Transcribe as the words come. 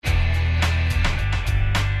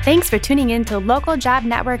Thanks for tuning in to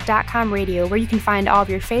localjobnetwork.com radio, where you can find all of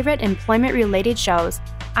your favorite employment-related shows.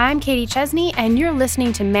 I'm Katie Chesney, and you're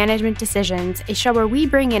listening to Management Decisions, a show where we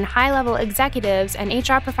bring in high-level executives and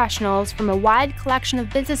HR professionals from a wide collection of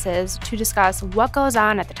businesses to discuss what goes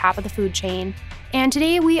on at the top of the food chain. And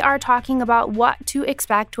today we are talking about what to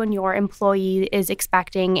expect when your employee is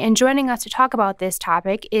expecting. And joining us to talk about this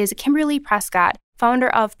topic is Kimberly Prescott, founder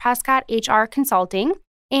of Prescott HR Consulting.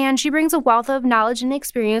 And she brings a wealth of knowledge and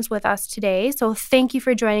experience with us today. So thank you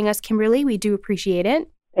for joining us, Kimberly. We do appreciate it.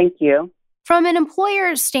 Thank you. From an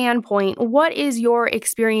employer's standpoint, what is your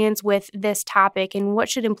experience with this topic, and what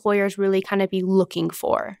should employers really kind of be looking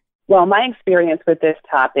for? Well, my experience with this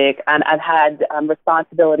topic, I've had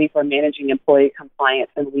responsibility for managing employee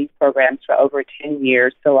compliance and leave programs for over 10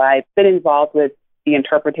 years. So I've been involved with the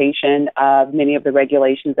interpretation of many of the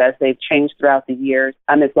regulations as they've changed throughout the years,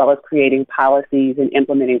 as well as creating policies and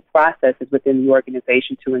implementing processes within the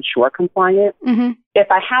organization to ensure compliance. Mm-hmm. If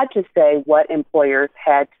I had to say what employers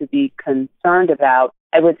had to be concerned about,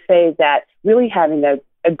 I would say that really having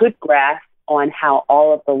a good grasp on how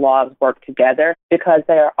all of the laws work together, because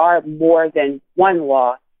there are more than one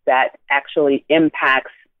law that actually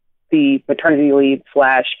impacts the maternity leave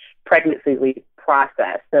 / pregnancy leave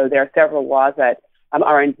process. So there are several laws that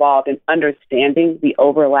are involved in understanding the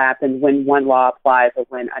overlap and when one law applies or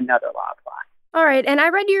when another law applies. All right. And I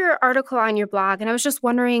read your article on your blog, and I was just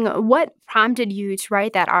wondering what prompted you to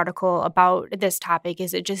write that article about this topic.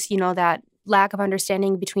 Is it just, that lack of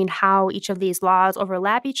understanding between how each of these laws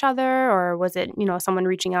overlap each other, or was it, someone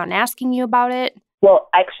reaching out and asking you about it? Well,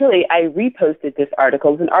 actually, I reposted this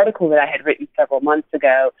article. It was an article that I had written several months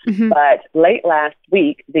ago, but late last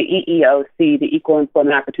week, the EEOC, the Equal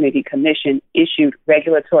Employment Opportunity Commission, issued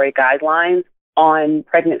regulatory guidelines on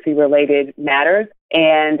pregnancy-related matters.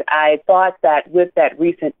 And I thought that with that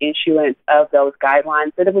recent issuance of those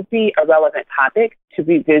guidelines, that it would be a relevant topic to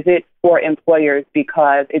revisit for employers,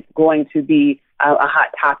 because it's going to be a hot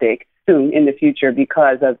topic soon in the future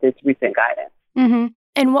because of this recent guidance. Mm-hmm.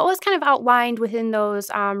 And what was kind of outlined within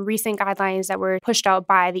those recent guidelines that were pushed out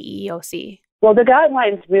by the EEOC? Well, the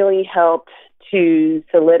guidelines really helped to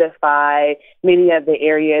solidify many of the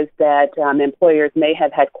areas that employers may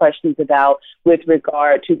have had questions about with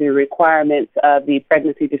regard to the requirements of the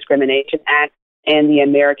Pregnancy Discrimination Act and the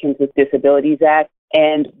Americans with Disabilities Act,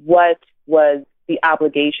 and what was the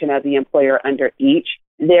obligation of the employer under each.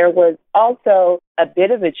 There was also a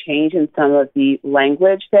bit of a change in some of the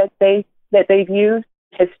language that they've used.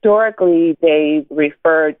 Historically, they've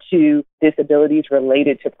referred to disabilities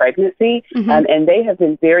related to pregnancy, and they have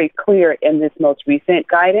been very clear in this most recent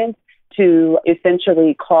guidance to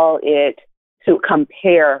essentially to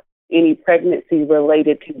compare any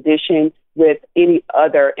pregnancy-related condition with any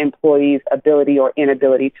other employee's ability or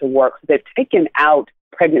inability to work. So they've taken out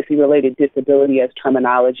pregnancy-related disability as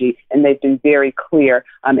terminology, and they've been very clear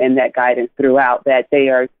in that guidance throughout that they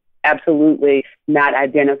are absolutely not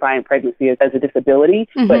identifying pregnancy as a disability,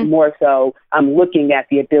 but more so looking at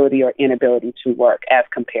the ability or inability to work as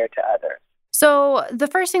compared to others. So the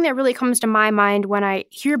first thing that really comes to my mind when I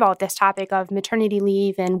hear about this topic of maternity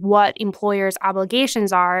leave and what employers'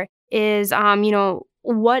 obligations are is,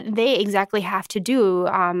 what they exactly have to do,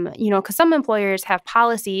 because some employers have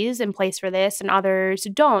policies in place for this and others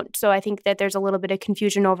don't. So I think that there's a little bit of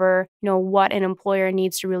confusion over, what an employer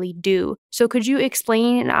needs to really do. So could you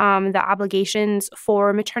explain the obligations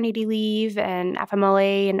for maternity leave and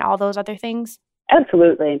FMLA and all those other things?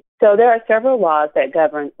 Absolutely. So there are several laws that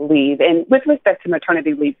govern leave. And with respect to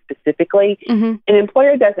maternity leave specifically, an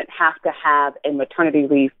employer doesn't have to have a maternity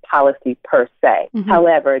leave policy per se.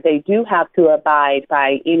 However, they do have to abide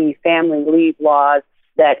by any family leave laws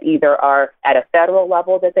that either are at a federal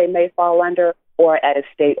level that they may fall under or at a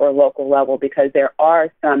state or local level, because there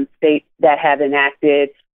are some states that have enacted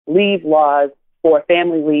leave laws for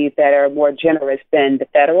family leave that are more generous than the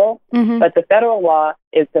federal. But the federal law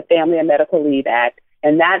is the Family and Medical Leave Act,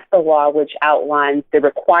 and that's the law which outlines the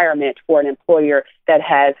requirement for an employer that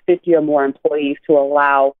has 50 or more employees to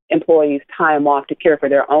allow employees time off to care for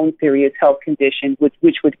their own serious health condition,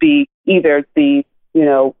 which would be either the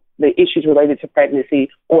issues related to pregnancy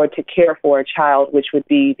or to care for a child, which would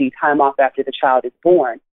be the time off after the child is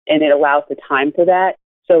born. And it allows the time for that.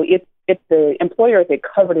 So if the employer is a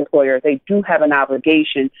covered employer, they do have an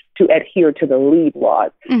obligation to adhere to the leave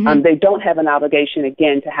laws. They don't have an obligation,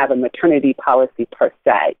 again, to have a maternity policy per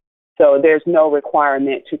se. So there's no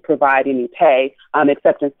requirement to provide any pay,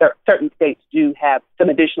 except in certain states do have some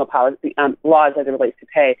additional policy laws as it relates to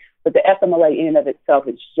pay. But the FMLA in and of itself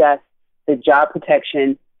is just the job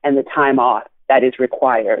protection and the time off that is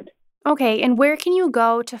required. Okay, and where can you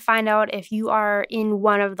go to find out if you are in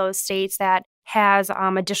one of those states that has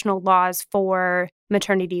additional laws for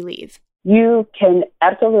maternity leave? You can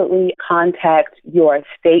absolutely contact your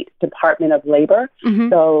state Department of Labor. Mm-hmm.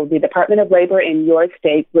 So the Department of Labor in your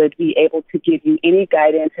state would be able to give you any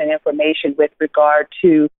guidance and information with regard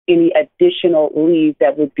to any additional leave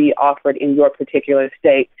that would be offered in your particular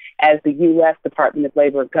state. As the U.S. Department of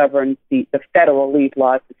Labor governs the federal leave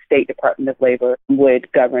laws, the State Department of Labor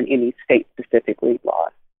would govern any state-specific leave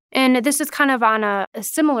laws. And this is kind of on a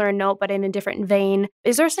similar note, but in a different vein.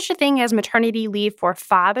 Is there such a thing as maternity leave for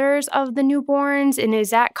fathers of the newborns? And is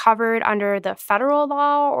that covered under the federal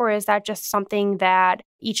law, or is that just something that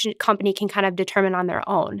each company can kind of determine on their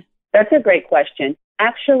own? That's a great question.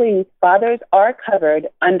 Actually, fathers are covered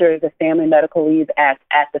under the Family Medical Leave Act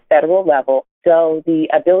at the federal level. So the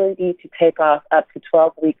ability to take off up to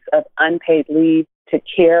 12 weeks of unpaid leave to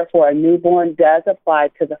care for a newborn does apply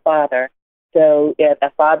to the father. So if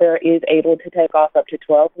a father is able to take off up to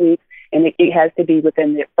 12 weeks, and it has to be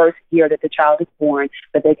within the first year that the child is born,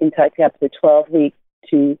 but they can take up to 12 weeks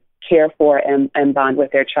to care for and bond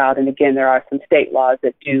with their child. And again, there are some state laws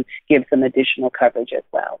that do give some additional coverage as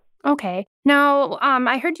well. Okay. Now,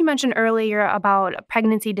 I heard you mention earlier about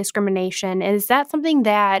pregnancy discrimination. Is that something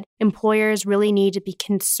that employers really need to be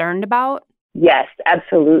concerned about? Yes,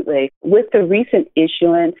 absolutely. With the recent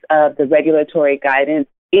issuance of the regulatory guidance,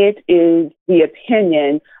 it is the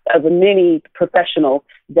opinion of many professionals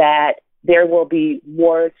that there will be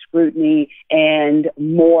more scrutiny and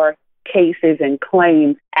more cases and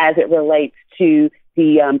claims as it relates to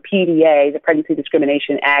the PDA, the Pregnancy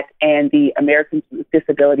Discrimination Act, and the Americans with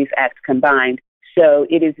Disabilities Act combined. So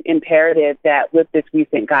it is imperative that with this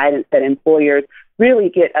recent guidance that employers really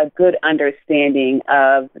get a good understanding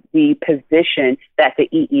of the position that the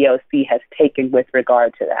EEOC has taken with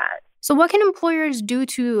regard to that. So what can employers do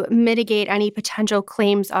to mitigate any potential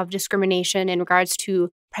claims of discrimination in regards to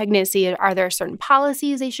pregnancy? Are there certain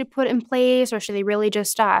policies they should put in place, or should they really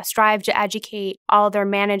just strive to educate all their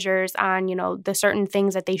managers on, the certain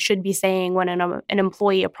things that they should be saying when an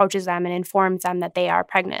employee approaches them and informs them that they are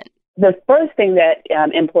pregnant? The first thing that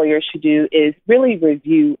employers should do is really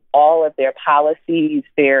review all of their policies,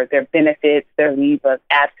 their benefits, their leave of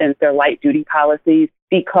absence, their light duty policies,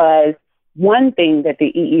 because one thing that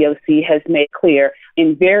the EEOC has made clear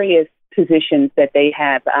in various positions that they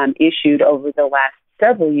have issued over the last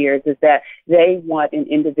several years is that they want an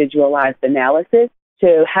individualized analysis.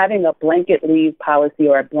 So having a blanket leave policy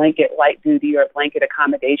or a blanket light duty or a blanket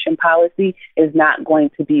accommodation policy is not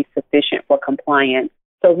going to be sufficient for compliance.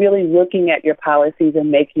 So really looking at your policies and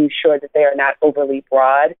making sure that they are not overly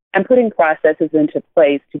broad and putting processes into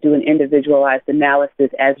place to do an individualized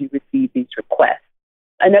analysis as you receive these requests.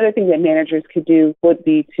 Another thing that managers could do would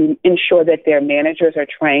be to ensure that their managers are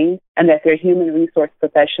trained and that their human resource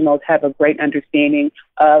professionals have a great understanding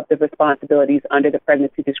of the responsibilities under the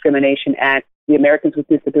Pregnancy Discrimination Act, the Americans with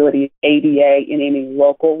Disabilities ADA, and any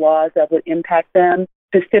local laws that would impact them,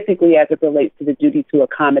 specifically as it relates to the duty to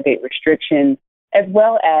accommodate restrictions, as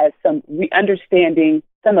well as some understanding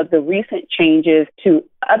some of the recent changes to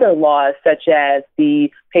other laws, such as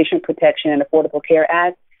the Patient Protection and Affordable Care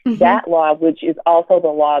Act. Mm-hmm. That law, which is also the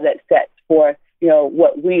law that sets forth,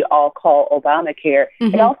 what we all call Obamacare.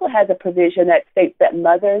 Mm-hmm. It also has a provision that states that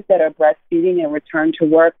mothers that are breastfeeding and return to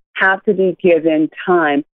work have to be given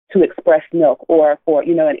time to express milk or for,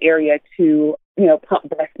 an area to, pump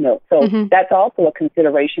breast milk. So mm-hmm. that's also a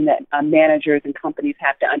consideration that managers and companies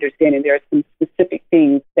have to understand. And there are some specific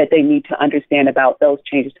things that they need to understand about those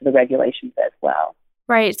changes to the regulations as well.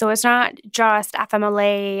 Right. So it's not just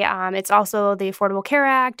FMLA. It's also the Affordable Care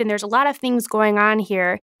Act. And there's a lot of things going on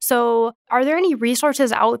here. So are there any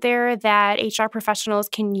resources out there that HR professionals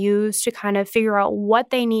can use to kind of figure out what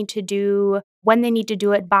they need to do, when they need to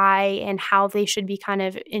do it by, and how they should be kind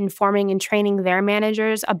of informing and training their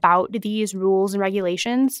managers about these rules and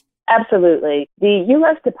regulations? Absolutely. The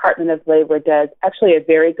U.S. Department of Labor does actually a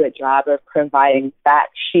very good job of providing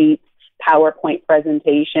fact sheets, PowerPoint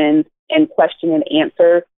presentations, and question and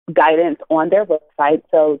answer guidance on their website.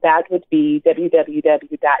 So that would be www.dol.gov.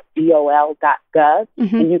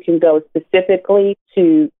 Mm-hmm. And you can go specifically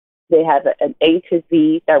to, they have an A to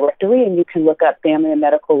Z directory, and you can look up Family and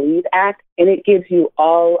Medical Leave Act, and it gives you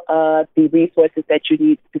all of the resources that you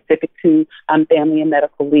need specific to family and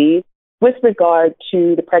medical leave. With regard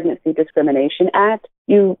to the Pregnancy Discrimination Act,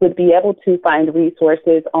 you would be able to find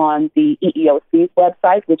resources on the EEOC's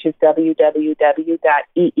website, which is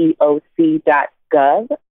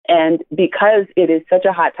www.eeoc.gov. And because it is such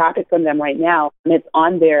a hot topic from them right now, it's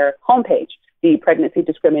on their homepage. the Pregnancy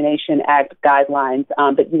Discrimination Act guidelines,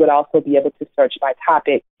 but you would also be able to search by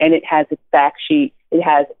topic. And it has a fact sheet. It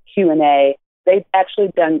has Q&A. They've actually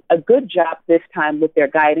done a good job this time with their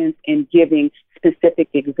guidance in giving specific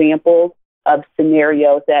examples of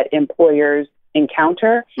scenarios that employers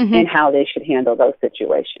encounter and how they should handle those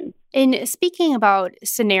situations. And speaking about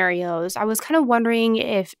scenarios, I was kind of wondering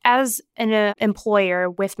if, as an employer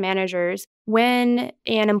with managers, when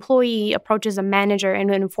an employee approaches a manager and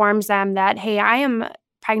informs them that, hey, I am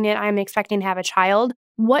pregnant, I'm expecting to have a child,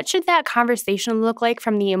 what should that conversation look like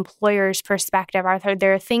from the employer's perspective? Are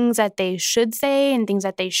there things that they should say and things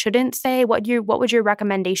that they shouldn't say? What would your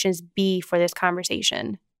recommendations be for this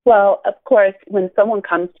conversation? Well, of course, when someone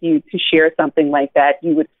comes to you to share something like that,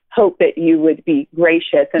 you would hope that you would be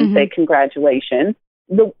gracious and say congratulations.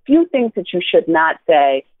 The few things that you should not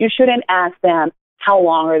say, you shouldn't ask them how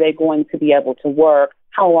long are they going to be able to work,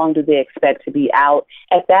 how long do they expect to be out.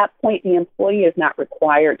 At that point, the employee is not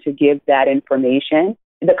required to give that information.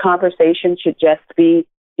 The conversation should just be,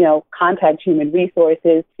 contact human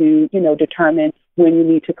resources to, determine when you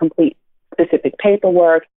need to complete specific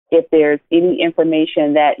paperwork. If there's any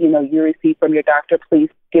information that, you receive from your doctor, please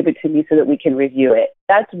give it to me so that we can review it.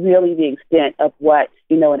 That's really the extent of what,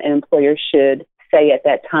 an employer should say at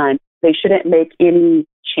that time. They shouldn't make any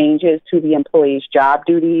changes to the employee's job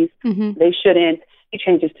duties. They shouldn't make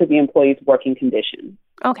changes to the employee's working conditions.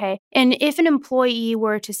 Okay. And if an employee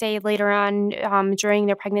were to say later on during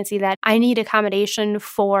their pregnancy that I need accommodation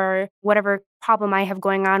for whatever problem I have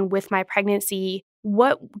going on with my pregnancy,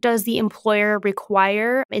 what does the employer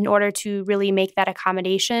require in order to really make that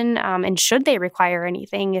accommodation? And should they require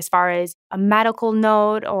anything as far as a medical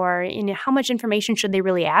note or how much information should they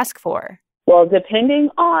really ask for? Well, depending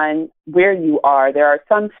on where you are, there are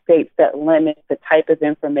some states that limit the type of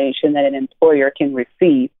information that an employer can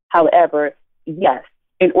receive. However, yes,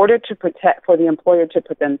 in order for the employer to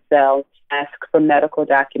put themselves, ask for medical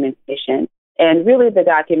documentation. And really the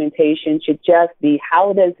documentation should just be,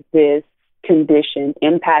 how does this condition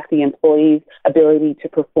impact the employee's ability to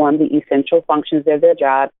perform the essential functions of their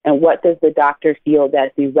job, and what does the doctor feel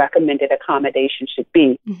that the recommended accommodation should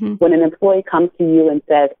be? When an employee comes to you and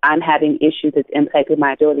says, I'm having issues that's impacted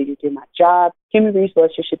my ability to do my job, human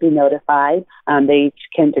resources should be notified. They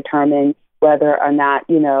can determine whether or not,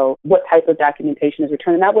 what type of documentation is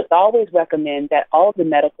returned. And I would always recommend that all of the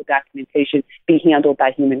medical documentation be handled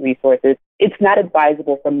by human resources. It's not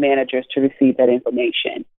advisable for managers to receive that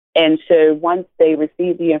information. And so once they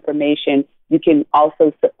receive the information, you can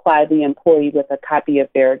also supply the employee with a copy of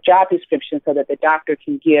their job description so that the doctor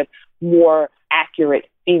can give more accurate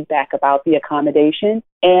feedback about the accommodation.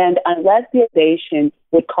 And unless the accommodation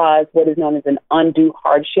would cause what is known as an undue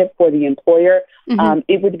hardship for the employer,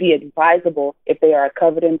 it would be advisable, if they are a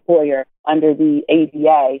covered employer under the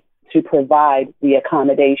ADA, to provide the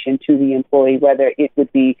accommodation to the employee, whether it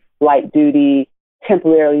would be light duty,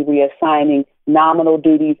 temporarily reassigning nominal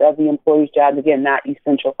duties of the employee's job, again, not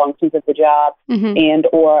essential functions of the job, and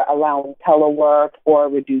or allowing telework or a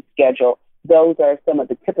reduced schedule. Those are some of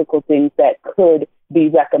the typical things that could be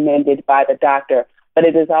recommended by the doctor. But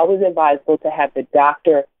it is always advisable to have the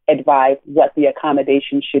doctor advise what the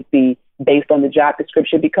accommodation should be based on the job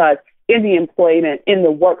description, because in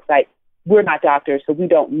the work site, we're not doctors, so we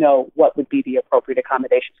don't know what would be the appropriate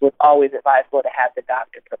accommodation. So it's always advisable to have the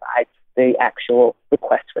doctor provide the actual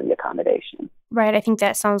request for the accommodation. Right. I think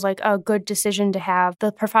that sounds like a good decision to have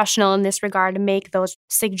the professional in this regard to make those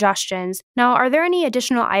suggestions. Now, are there any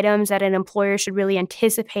additional items that an employer should really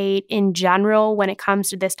anticipate in general when it comes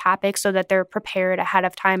to this topic so that they're prepared ahead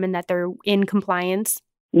of time and that they're in compliance?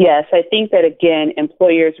 Yes, I think that, again,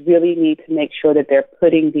 employers really need to make sure that they're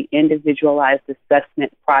putting the individualized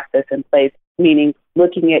assessment process in place, meaning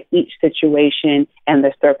looking at each situation and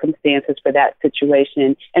the circumstances for that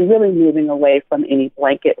situation and really moving away from any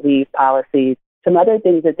blanket leave policies. Some other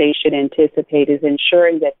things that they should anticipate is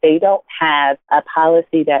ensuring that they don't have a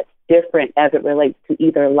policy that's different as it relates to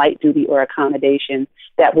either light duty or accommodations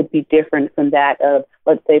that would be different from that of,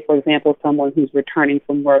 let's say, for example, someone who's returning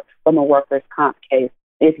from work from a workers' comp case.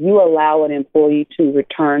 If you allow an employee to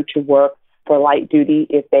return to work for light duty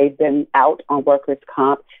if they've been out on workers'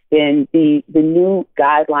 comp, then the new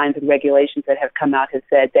guidelines and regulations that have come out have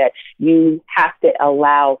said that you have to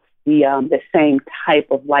allow the same type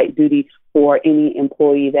of light duty for any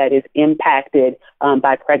employee that is impacted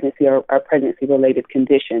by pregnancy or pregnancy-related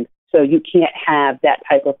conditions. So you can't have that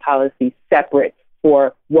type of policy separate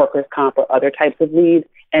for workers' comp or other types of leave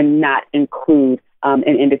and not include an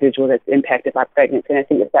individual that's impacted by pregnancy. And I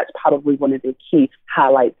think that's probably one of the key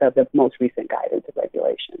highlights of the most recent guidance and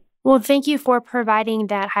regulations. Well, thank you for providing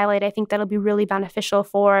that highlight. I think that'll be really beneficial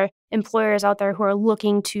for employers out there who are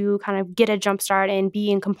looking to kind of get a jump start and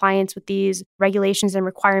be in compliance with these regulations and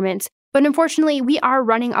requirements. But unfortunately, we are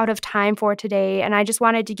running out of time for today, and I just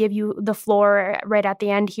wanted to give you the floor right at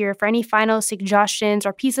the end here for any final suggestions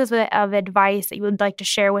or pieces of advice that you would like to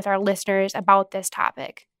share with our listeners about this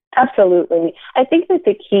topic. Absolutely. I think that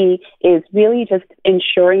the key is really just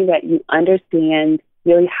ensuring that you understand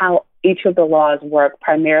really how each of the laws work,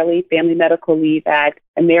 primarily Family Medical Leave Act,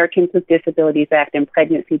 Americans with Disabilities Act, and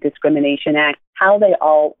Pregnancy Discrimination Act, how they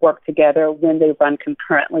all work together, when they run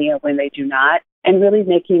concurrently or when they do not, and really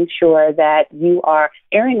making sure that you are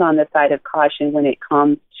erring on the side of caution when it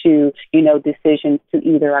comes to, decisions to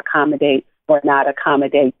either accommodate or not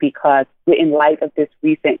accommodate, because in light of this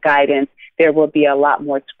recent guidance, there will be a lot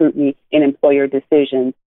more scrutiny in employer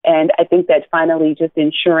decisions. And I think that finally, just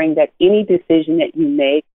ensuring that any decision that you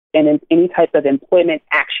make and any type of employment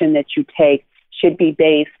action that you take should be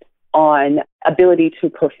based on ability to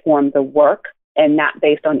perform the work and not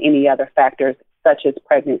based on any other factors such as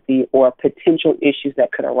pregnancy or potential issues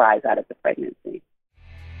that could arise out of the pregnancy.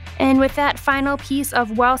 And with that final piece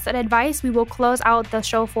of well-said advice, we will close out the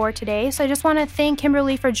show for today. So I just want to thank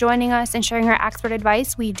Kimberly for joining us and sharing her expert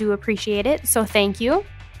advice. We do appreciate it. So thank you.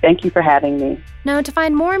 Thank you for having me. Now, to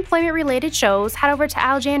find more employment-related shows, head over to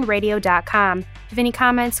aljanradio.com. If you have any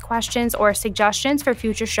comments, questions, or suggestions for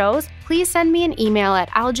future shows, please send me an email at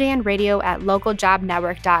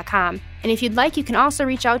aljanradio@localjobnetwork.com. And if you'd like, you can also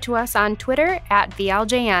reach out to us on Twitter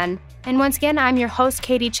 @VLJN. And once again, I'm your host,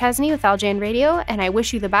 Katie Chesney with LJN Radio, and I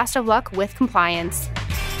wish you the best of luck with compliance.